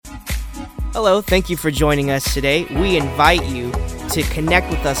Hello, thank you for joining us today. We invite you to connect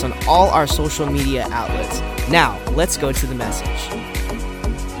with us on all our social media outlets. Now, let's go to the message.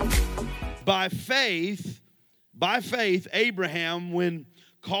 By faith, Abraham, when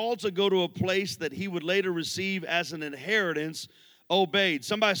called to go to a place that he would later receive as an inheritance, obeyed.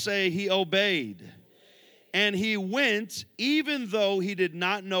 Somebody say he obeyed. And he went even though he did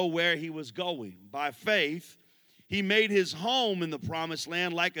not know where he was going. By faith, he made his home in the promised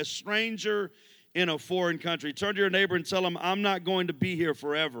land like a stranger in a foreign country. Turn to your neighbor and tell him, I'm not going to be here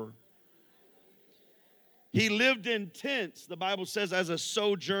forever. He lived in tents, the Bible says, as a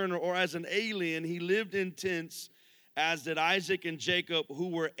sojourner or as an alien. He lived in tents, as did Isaac and Jacob, who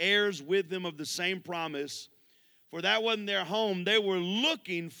were heirs with him of the same promise. For that wasn't their home. They were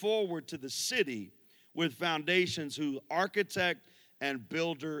looking forward to the city with foundations, whose architect and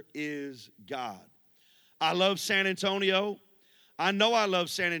builder is God. I love San Antonio. I know I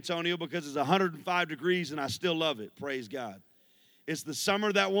love San Antonio because it's 105 degrees and I still love it. Praise God. It's the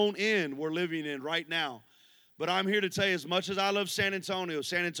summer that won't end we're living in right now. But I'm here to tell you, as much as I love San Antonio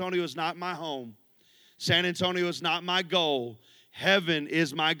is not my home. San Antonio is not my goal. Heaven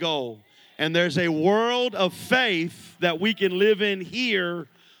is my goal. And there's a world of faith that we can live in here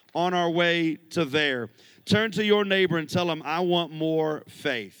on our way to there. Turn to your neighbor and tell him, I want more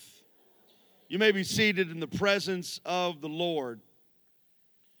faith. You may be seated in the presence of the Lord.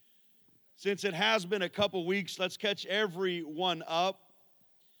 Since it has been a couple weeks, let's catch everyone up.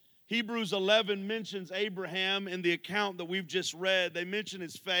 Hebrews 11 mentions Abraham in the account that we've just read. They mention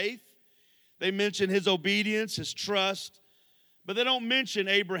his faith. They mention his obedience, his trust. But they don't mention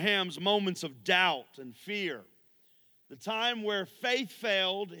Abraham's moments of doubt and fear. The time where faith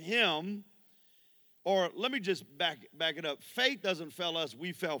failed him, or let me just back it up. Faith doesn't fail us,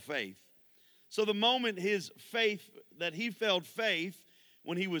 we fail faith. So the moment he failed faith,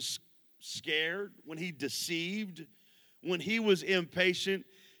 when he was scared, when he deceived, when he was impatient.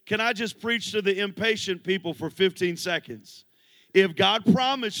 Can I just preach to the impatient people for 15 seconds? If God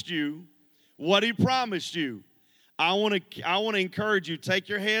promised you what he promised you, I want to encourage you, take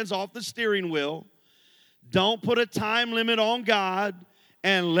your hands off the steering wheel. Don't put a time limit on God,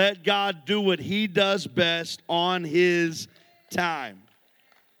 and let God do what he does best on his time.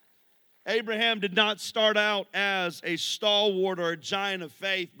 Abraham did not start out as a stalwart or a giant of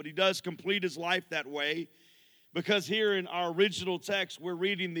faith, but he does complete his life that way, because here in our original text, we're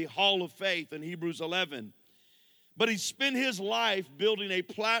reading the Hall of Faith in Hebrews 11. But he spent his life building a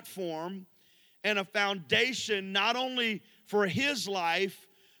platform and a foundation not only for his life,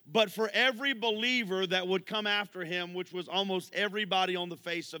 but for every believer that would come after him, which was almost everybody on the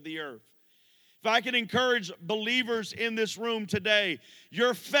face of the earth. If I can encourage believers in this room today,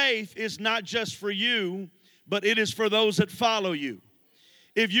 your faith is not just for you, but it is for those that follow you.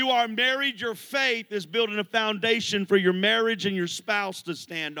 If you are married, your faith is building a foundation for your marriage and your spouse to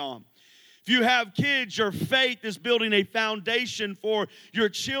stand on. If you have kids, your faith is building a foundation for your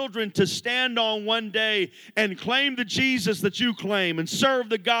children to stand on one day and claim the Jesus that you claim and serve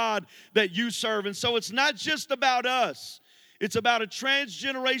the God that you serve. And so it's not just about us. It's about a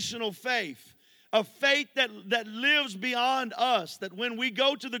transgenerational faith. A faith that lives beyond us, that when we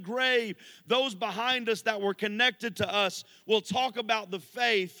go to the grave, those behind us that were connected to us will talk about the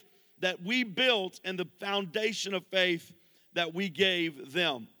faith that we built and the foundation of faith that we gave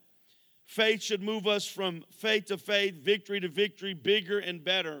them. Faith should move us from faith to faith, victory to victory, bigger and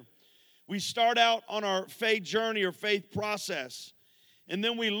better. We start out on our faith journey or faith process, and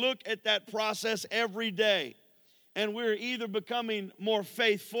then we look at that process every day. And we're either becoming more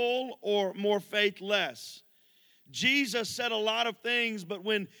faithful or more faithless. Jesus said a lot of things, but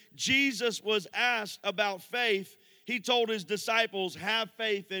when Jesus was asked about faith, he told his disciples, have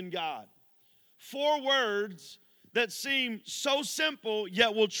faith in God. 4 words that seem so simple,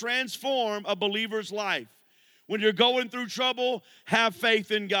 yet will transform a believer's life. When you're going through trouble, have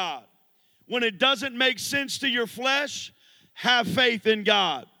faith in God. When it doesn't make sense to your flesh, have faith in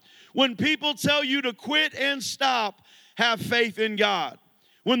God. When people tell you to quit and stop, have faith in God.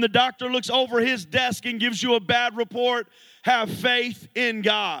 When the doctor looks over his desk and gives you a bad report, have faith in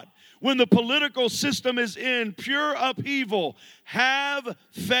God. When the political system is in pure upheaval, have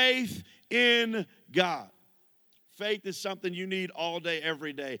faith in God. Faith is something you need all day,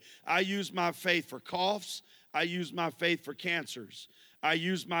 every day. I use my faith for coughs. I use my faith for cancers. I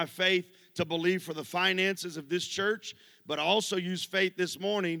use my faith to believe for the finances of this church, but I also use faith this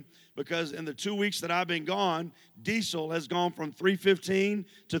morning because in the 2 weeks that I've been gone, diesel has gone from $3.15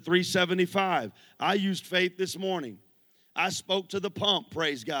 to $3.75. I used faith this morning. I spoke to the pump,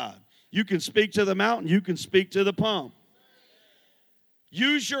 praise God. You can speak to the mountain, you can speak to the pump.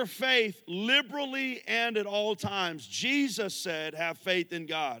 Use your faith liberally and at all times. Jesus said, have faith in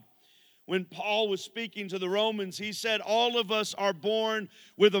God. When Paul was speaking to the Romans, he said, all of us are born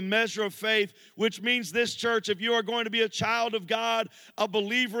with a measure of faith, which means this church, if you are going to be a child of God, a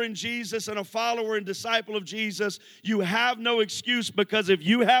believer in Jesus, and a follower and disciple of Jesus, you have no excuse, because if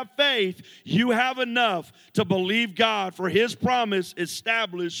you have faith, you have enough to believe God for His promise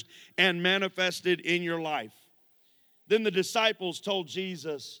established and manifested in your life. Then the disciples told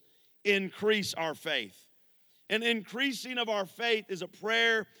Jesus, increase our faith. An increasing of our faith is a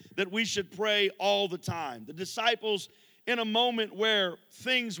prayer that we should pray all the time. The disciples, in a moment where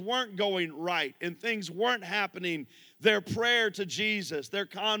things weren't going right and things weren't happening, their prayer to Jesus, their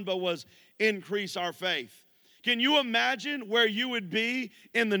convo was, increase our faith. Can you imagine where you would be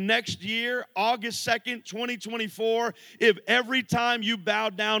in the next year, August 2nd, 2024, if every time you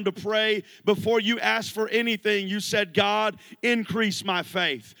bowed down to pray, before you asked for anything, you said, God, increase my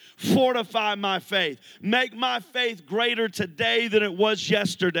faith, fortify my faith, make my faith greater today than it was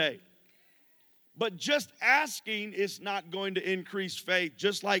yesterday. But just asking is not going to increase faith.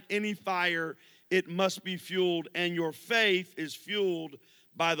 Just like any fire, it must be fueled, and your faith is fueled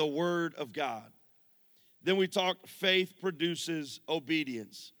by the Word of God. Then we talked faith produces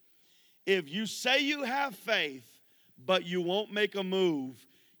obedience. If you say you have faith, but you won't make a move,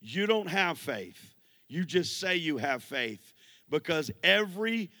 you don't have faith. You just say you have faith, because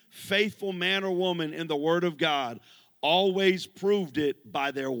every faithful man or woman in the Word of God always proved it by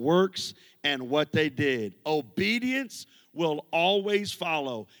their works and what they did. Obedience will always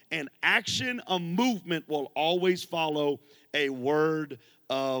follow. An action, a movement will always follow a word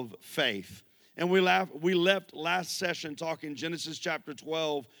of faith. And we left last session talking Genesis chapter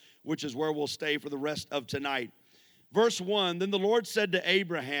 12, which is where we'll stay for the rest of tonight. Verse 1, then the Lord said to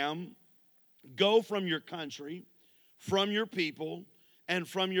Abraham, go from your country, from your people, and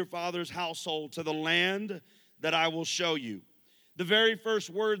from your father's household to the land that I will show you. The very first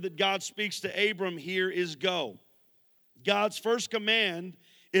word that God speaks to Abram here is go. God's first command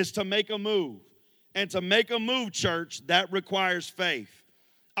is to make a move. And to make a move, church, that requires faith.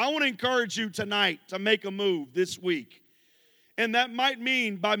 I want to encourage you tonight to make a move this week. And that might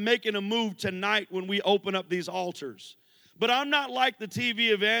mean by making a move tonight when we open up these altars. But I'm not like the TV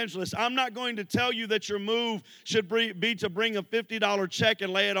evangelist. I'm not going to tell you that your move should be to bring a $50 check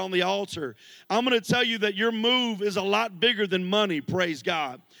and lay it on the altar. I'm going to tell you that your move is a lot bigger than money, praise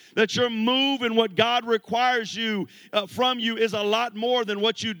God. That your move and what God requires from you is a lot more than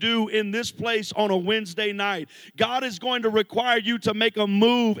what you do in this place on a Wednesday night. God is going to require you to make a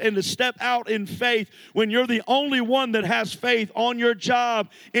move and to step out in faith when you're the only one that has faith on your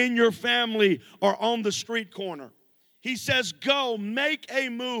job, in your family, or on the street corner. He says, go, make a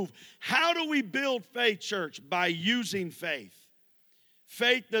move. How do we build faith, church? By using faith.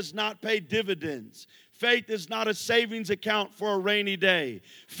 Faith does not pay dividends. Faith is not a savings account for a rainy day.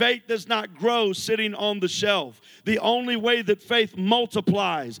 Faith does not grow sitting on the shelf. The only way that faith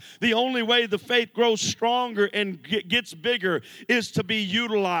multiplies, the only way the faith grows stronger and gets bigger is to be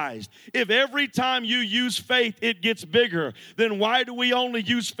utilized. If every time you use faith it gets bigger, then why do we only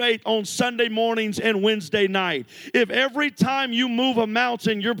use faith on Sunday mornings and Wednesday night? If every time you move a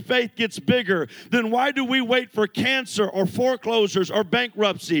mountain your faith gets bigger, then why do we wait for cancer or foreclosures or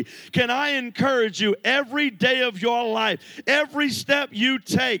bankruptcy? Can I encourage you, every day of your life, every step you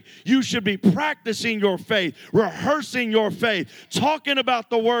take, you should be practicing your faith, rehearsing your faith, talking about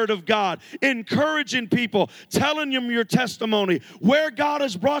the Word of God, encouraging people, telling them your testimony, where God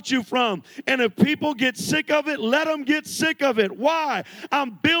has brought you from. And if people get sick of it, let them get sick of it. Why?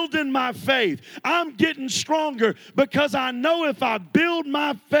 I'm building my faith. I'm getting stronger because I know if I build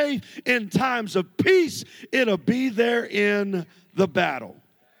my faith in times of peace, it'll be there in the battle.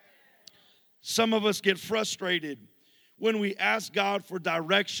 Some of us get frustrated when we ask God for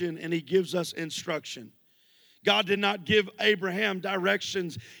direction and He gives us instruction. God did not give Abraham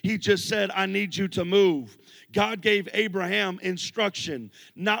directions. He just said, I need you to move. God gave Abraham instruction,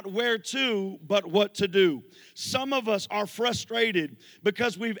 not where to, but what to do. Some of us are frustrated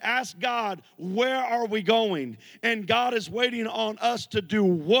because we've asked God, where are we going? And God is waiting on us to do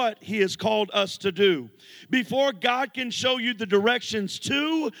what He has called us to do. Before God can show you the directions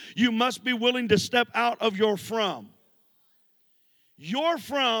to, you must be willing to step out of your from. Your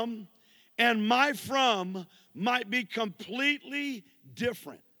from and my from might be completely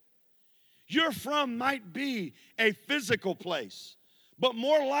different. Your from might be a physical place, but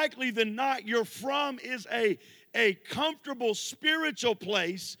more likely than not, your from is a comfortable spiritual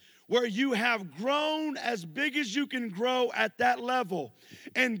place where you have grown as big as you can grow at that level.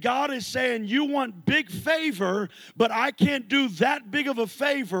 And God is saying, you want big favor, but I can't do that big of a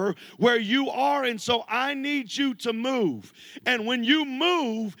favor where you are, and so I need you to move. And when you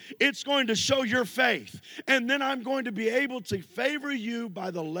move, it's going to show your faith. And then I'm going to be able to favor you by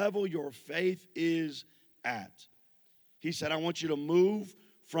the level your faith is at. He said, I want you to move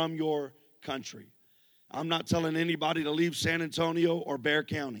from your country. I'm not telling anybody to leave San Antonio or Bexar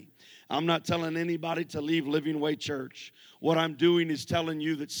County. I'm not telling anybody to leave Living Way Church. What I'm doing is telling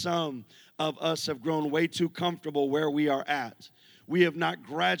you that some of us have grown way too comfortable where we are at. We have not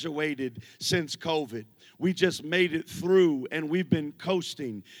graduated since COVID. We just made it through and we've been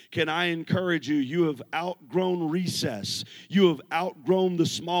coasting. Can I encourage you? You have outgrown recess. You have outgrown the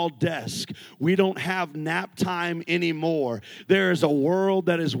small desk. We don't have nap time anymore. There is a world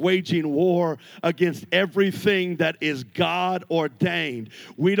that is waging war against everything that is God ordained.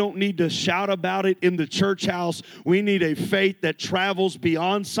 We don't need to shout about it in the church house. We need a faith that travels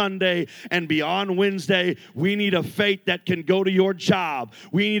beyond Sunday and beyond Wednesday. We need a faith that can go to your job.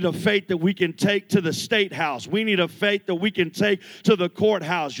 We need a faith that we can take to the state house. We need a faith that we can take to the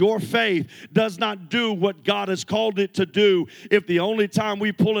courthouse. Your faith does not do what God has called it to do if the only time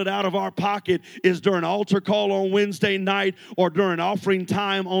we pull it out of our pocket is during altar call on Wednesday night or during offering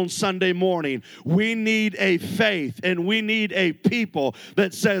time on Sunday morning. We need a faith and we need a people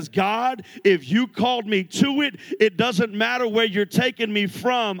that says, God, if you called me to it, it doesn't matter where you're taking me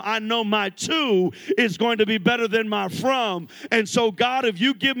from. I know my to is going to be better than my from. And so, God, if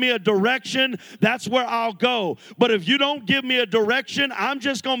you give me a direction, that's where I'll go. But if you don't give me a direction, I'm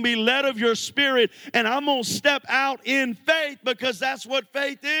just going to be led of your spirit, and I'm going to step out in faith because that's what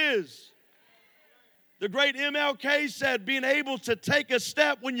faith is. The great MLK said, being able to take a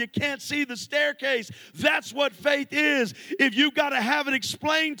step when you can't see the staircase. That's what faith is. If you've got to have it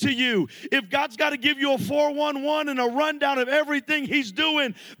explained to you, if God's got to give you a 411 and a rundown of everything he's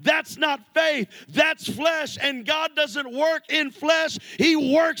doing, that's not faith. That's flesh, and God doesn't work in flesh.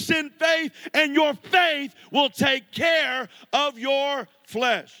 He works in faith, and your faith will take care of your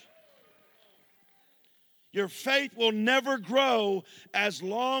flesh. Your faith will never grow as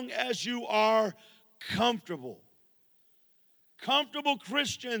long as you are comfortable. Comfortable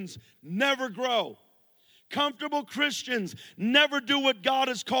Christians never grow. Comfortable Christians never do what God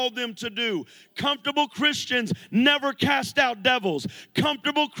has called them to do. Comfortable Christians never cast out devils.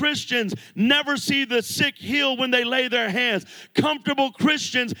 Comfortable Christians never see the sick heal when they lay their hands. Comfortable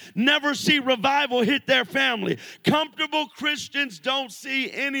Christians never see revival hit their family. Comfortable Christians don't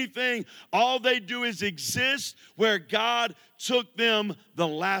see anything. All they do is exist where God took them the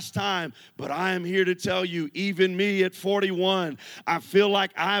last time. But I am here to tell you, even me at 41, I feel like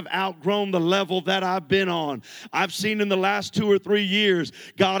I've outgrown the level that I've been on. I've seen in the last 2 or 3 years,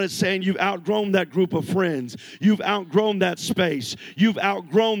 God is saying you've outgrown that group of friends. You've outgrown that space. You've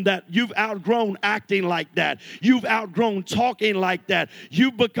outgrown that. You've outgrown acting like that. You've outgrown talking like that.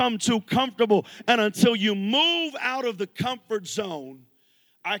 You've become too comfortable. And until you move out of the comfort zone,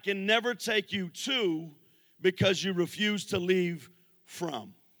 I can never take you to, because you refuse to leave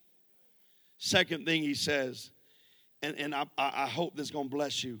from. Second thing he says, and I hope this is going to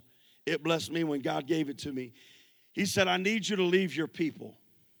bless you. It blessed me when God gave it to me. He said, I need you to leave your people.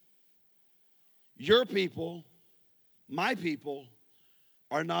 Your people, my people,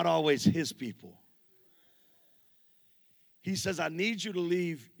 are not always his people. He says, I need you to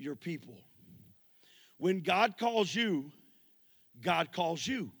leave your people. When God calls you, God calls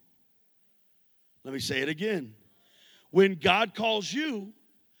you. Let me say it again. When God calls you,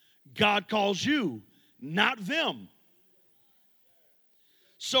 not them.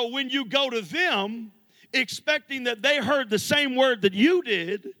 So when you go to them, expecting that they heard the same word that you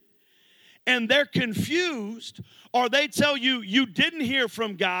did, and they're confused, or they tell you you didn't hear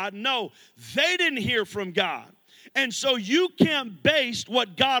from God, no, they didn't hear from God. And so you can't base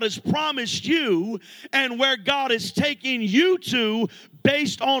what God has promised you and where God is taking you to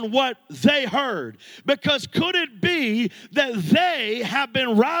based on what they heard. Because could it be that they have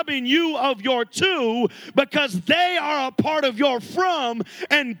been robbing you of your to because they are a part of your from,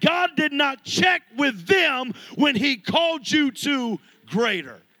 and God did not check with them when he called you to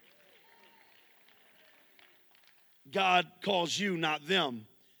greater? God calls you, not them,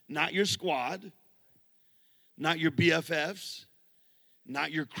 not your squad, not your BFFs,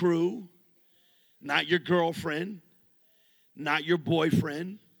 not your crew, not your girlfriend, not your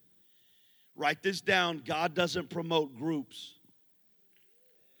boyfriend. Write this down. God doesn't promote groups.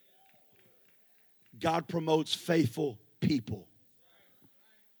 God promotes faithful people.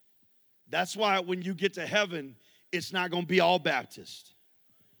 That's why when you get to heaven, it's not going to be all Baptist.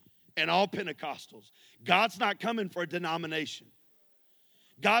 and all Pentecostals. God's not coming for a denomination.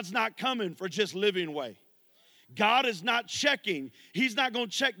 God's not coming for just Living Way. God is not checking. He's not going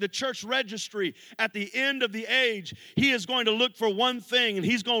to check the church registry at the end of the age. He is going to look for one thing, and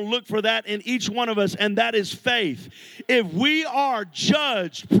he's going to look for that in each one of us, and that is faith. If we are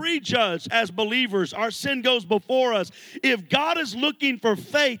prejudged as believers, our sin goes before us. If God is looking for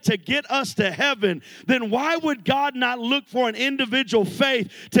faith to get us to heaven, then why would God not look for an individual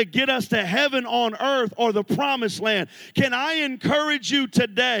faith to get us to heaven on earth or the promised land? Can I encourage you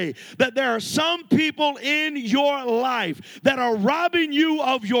today that there are some people in your life that are robbing you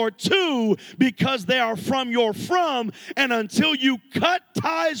of your to because they are from your from, and until you cut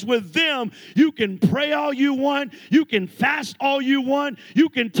ties with them, you can pray all you want, you can fast all you want, you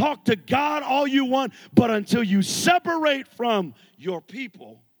can talk to God all you want, but until you separate from your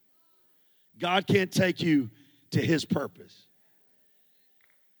people, God can't take you to his purpose.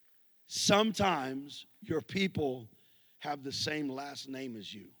 Sometimes your people have the same last name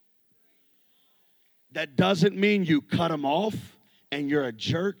as you. That doesn't mean you cut them off and you're a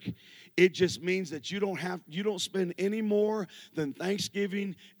jerk. It just means that you don't spend any more than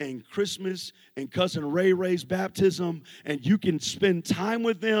Thanksgiving and Christmas and Cousin Ray Ray's baptism, and you can spend time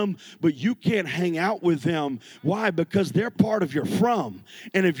with them, but you can't hang out with them. Why? Because they're part of your from.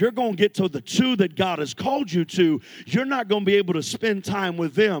 And if you're going to get to the two that God has called you to, you're not going to be able to spend time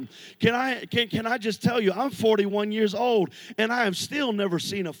with them. Can I just tell you, I'm 41 years old, and I have still never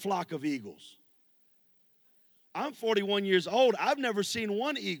seen a flock of eagles. I'm 41 years old. I've never seen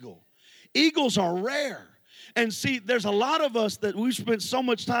one eagle. Eagles are rare. And see, there's a lot of us that we've spent so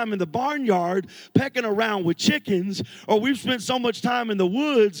much time in the barnyard pecking around with chickens, or we've spent so much time in the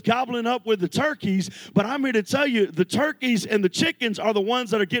woods gobbling up with the turkeys. But I'm here to tell you, the turkeys and the chickens are the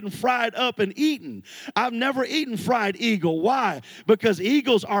ones that are getting fried up and eaten. I've never eaten fried eagle. Why? Because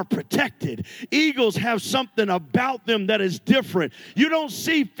eagles are protected. Eagles have something about them that is different. You don't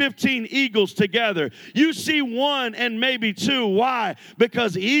see 15 eagles together. You see one and maybe two. Why?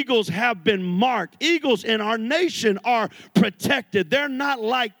 Because eagles have been marked. Eagles in our nation are protected. They're not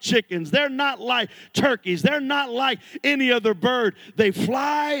like chickens. They're not like turkeys. They're not like any other bird. They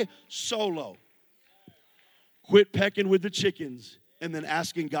fly solo. Quit pecking with the chickens and then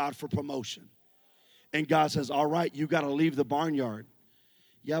asking God for promotion. And God says, all right, you got to leave the barnyard.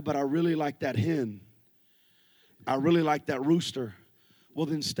 Yeah, but I really like that hen. I really like that rooster. Well,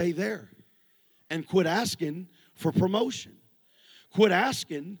 then stay there and quit asking for promotion. Quit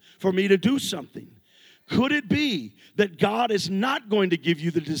asking for me to do something. Could it be that God is not going to give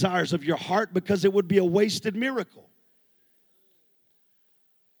you the desires of your heart because it would be a wasted miracle?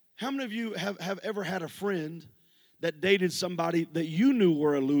 How many of you have ever had a friend that dated somebody that you knew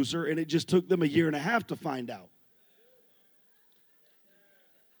were a loser, and it just took them 1.5 years to find out?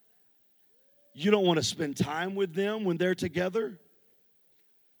 You don't want to spend time with them when they're together.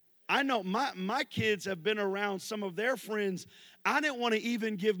 I know my kids have been around some of their friends. I didn't want to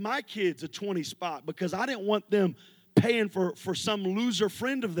even give my kids a 20 spot because I didn't want them paying for some loser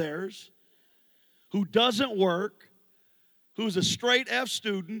friend of theirs who doesn't work, who's a straight F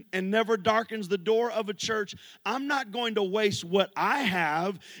student and never darkens the door of a church. I'm not going to waste what I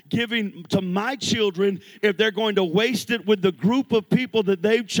have giving to my children if they're going to waste it with the group of people that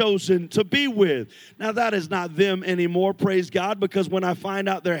they've chosen to be with. Now, that is not them anymore, praise God, because when I find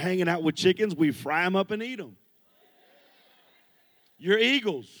out they're hanging out with chickens, we fry them up and eat them. You're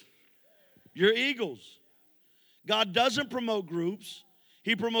eagles. You're eagles. God doesn't promote groups.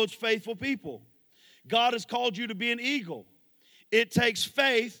 He promotes faithful people. God has called you to be an eagle. It takes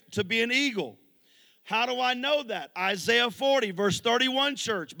faith to be an eagle. How do I know that? Isaiah 40, verse 31,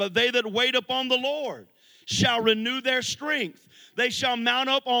 church. But they that wait upon the Lord shall renew their strength. They shall mount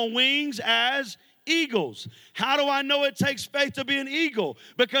up on wings as eagles. How do I know it takes faith to be an eagle?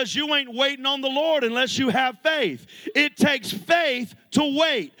 Because you ain't waiting on the Lord unless you have faith. It takes faith to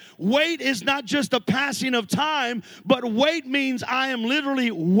wait. Wait is not just a passing of time, but wait means I am literally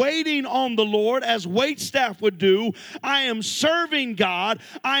waiting on the Lord as wait staff would do. I am serving God.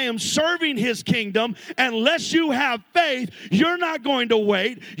 I am serving his kingdom. Unless you have faith, you're not going to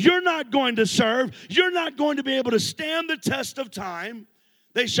wait. You're not going to serve. You're not going to be able to stand the test of time.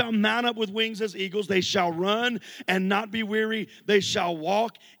 They shall mount up with wings as eagles. They shall run and not be weary. They shall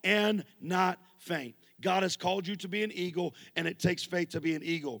walk and not faint. God has called you to be an eagle, and it takes faith to be an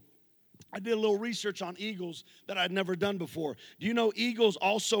eagle. I did a little research on eagles that I'd never done before. Do you know eagles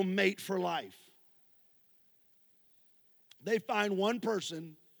also mate for life? They find one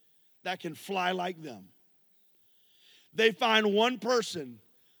person that can fly like them. They find one person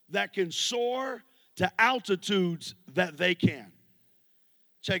that can soar to altitudes that they can.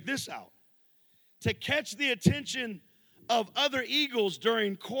 Check this out. To catch the attention of other eagles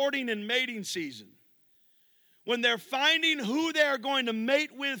during courting and mating season, when they're finding who they are going to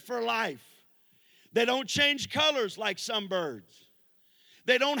mate with for life, they don't change colors like some birds.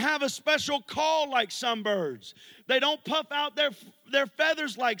 They don't have a special call like some birds. They don't puff out their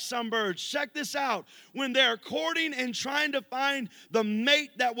feathers like some birds. Check this out. When they're courting and trying to find the mate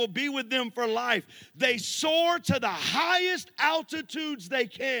that will be with them for life, they soar to the highest altitudes they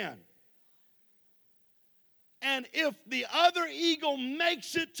can. And if the other eagle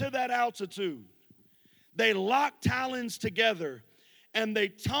makes it to that altitude, they lock talons together and they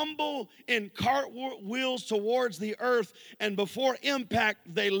tumble in cartwheels towards the earth, and before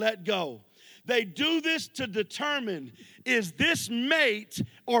impact, they let go. They do this to determine, is this mate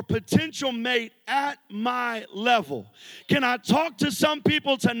or potential mate at my level? Can I talk to some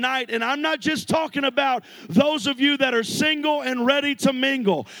people tonight? And I'm not just talking about those of you that are single and ready to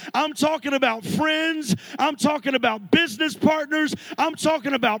mingle. I'm talking about friends. I'm talking about business partners. I'm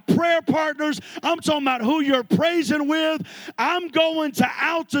talking about prayer partners. I'm talking about who you're praising with. I'm going to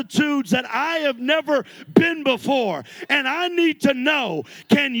altitudes that I have never been before. And I need to know,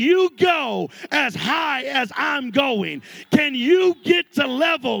 can you go as high as I'm going? Can you get to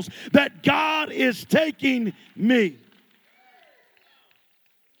levels that God is taking me?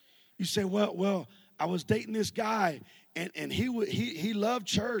 You say, well, I was dating this guy, and he loved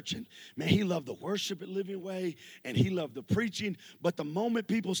church, and man, he loved the worship at Living Way, and he loved the preaching. But the moment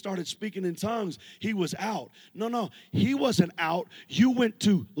people started speaking in tongues, he was out. No, he wasn't out. You went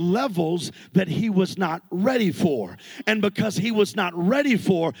to levels that he was not ready for. And because he was not ready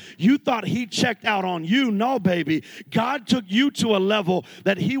for, you thought he checked out on you. No, baby. God took you to a level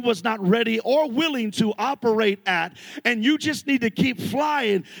that he was not ready or willing to operate at. And you just need to keep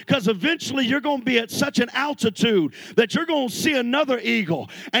flying, because eventually you're going to be at such an altitude that you're going to see another eagle,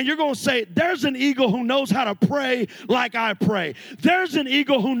 and you're going to say, there's an eagle who knows how to pray like I pray. There's an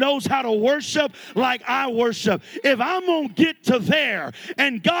eagle who knows how to worship like I worship. If I'm going to get to there,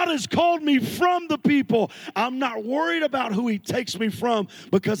 and God has called me from the people, I'm not worried about who he takes me from,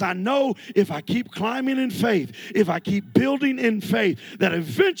 because I know if I keep climbing in faith, if I keep building in faith, that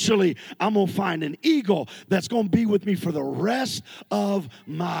eventually I'm going to find an eagle that's going to be with me for the rest of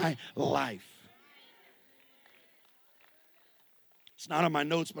my life. It's not on my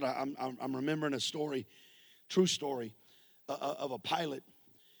notes, but I'm remembering a story, true story, of a pilot,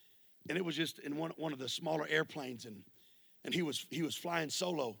 and it was just in one of the smaller airplanes, and he was flying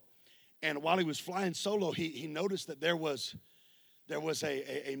solo, and while he was flying solo, he noticed that there was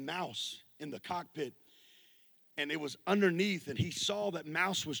a mouse in the cockpit, and it was underneath, and he saw that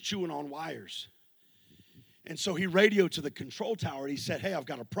mouse was chewing on wires, and so he radioed to the control tower. And he said, "Hey, I've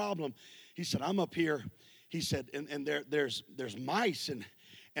got a problem." He said, "I'm up here." He said, and there's mice,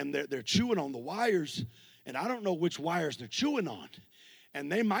 and they're chewing on the wires, and I don't know which wires they're chewing on.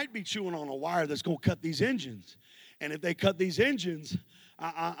 And they might be chewing on a wire that's going to cut these engines. And if they cut these engines,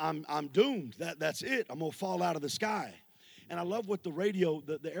 I'm doomed. That's it. I'm going to fall out of the sky. And I love what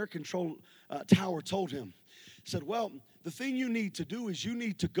the air control tower told him. He said, well, the thing you need to do is you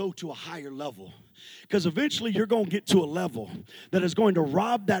need to go to a higher level. Because eventually you're going to get to a level that is going to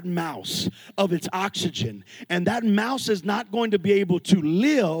rob that mouse of its oxygen. And that mouse is not going to be able to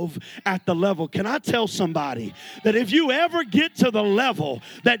live at the level. Can I tell somebody that if you ever get to the level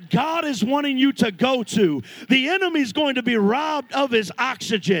that God is wanting you to go to, the enemy's going to be robbed of his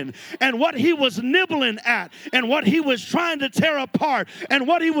oxygen. And what he was nibbling at, and what he was trying to tear apart, and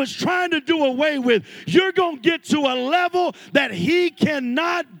what he was trying to do away with, you're going to get to a level that he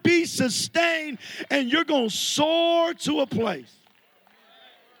cannot be sustained. And you're going to soar to a place.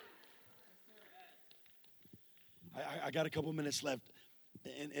 I got a couple minutes left,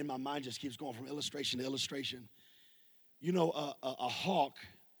 and my mind just keeps going from illustration to illustration. You know, a hawk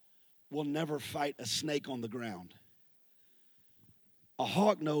will never fight a snake on the ground. A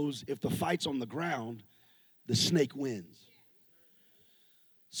hawk knows if the fight's on the ground, the snake wins.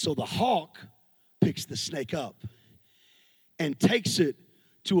 So the hawk picks the snake up and takes it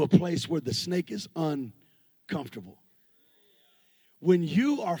to a place where the snake is uncomfortable. When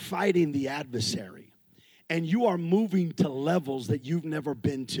you are fighting the adversary and you are moving to levels that you've never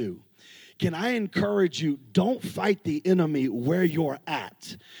been to, can I encourage you, don't fight the enemy where you're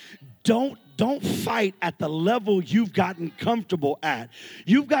at. Don't don't fight at the level you've gotten comfortable at.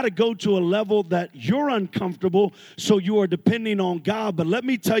 You've got to go to a level that you're uncomfortable, so you are depending on God. But let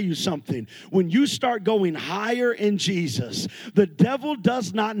me tell you something. When you start going higher in Jesus, the devil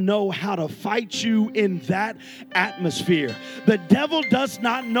does not know how to fight you in that atmosphere. The devil does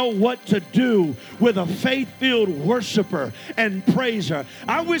not know what to do with a faith-filled worshiper and praiser.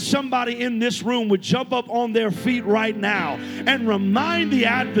 I wish somebody in this room would jump up on their feet right now and remind the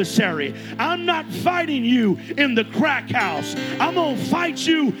adversary, I'm not fighting you in the crack house. I'm going to fight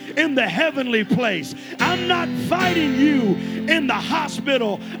you in the heavenly place. I'm not fighting you in the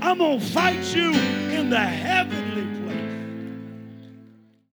hospital. I'm going to fight you in the heavenly place.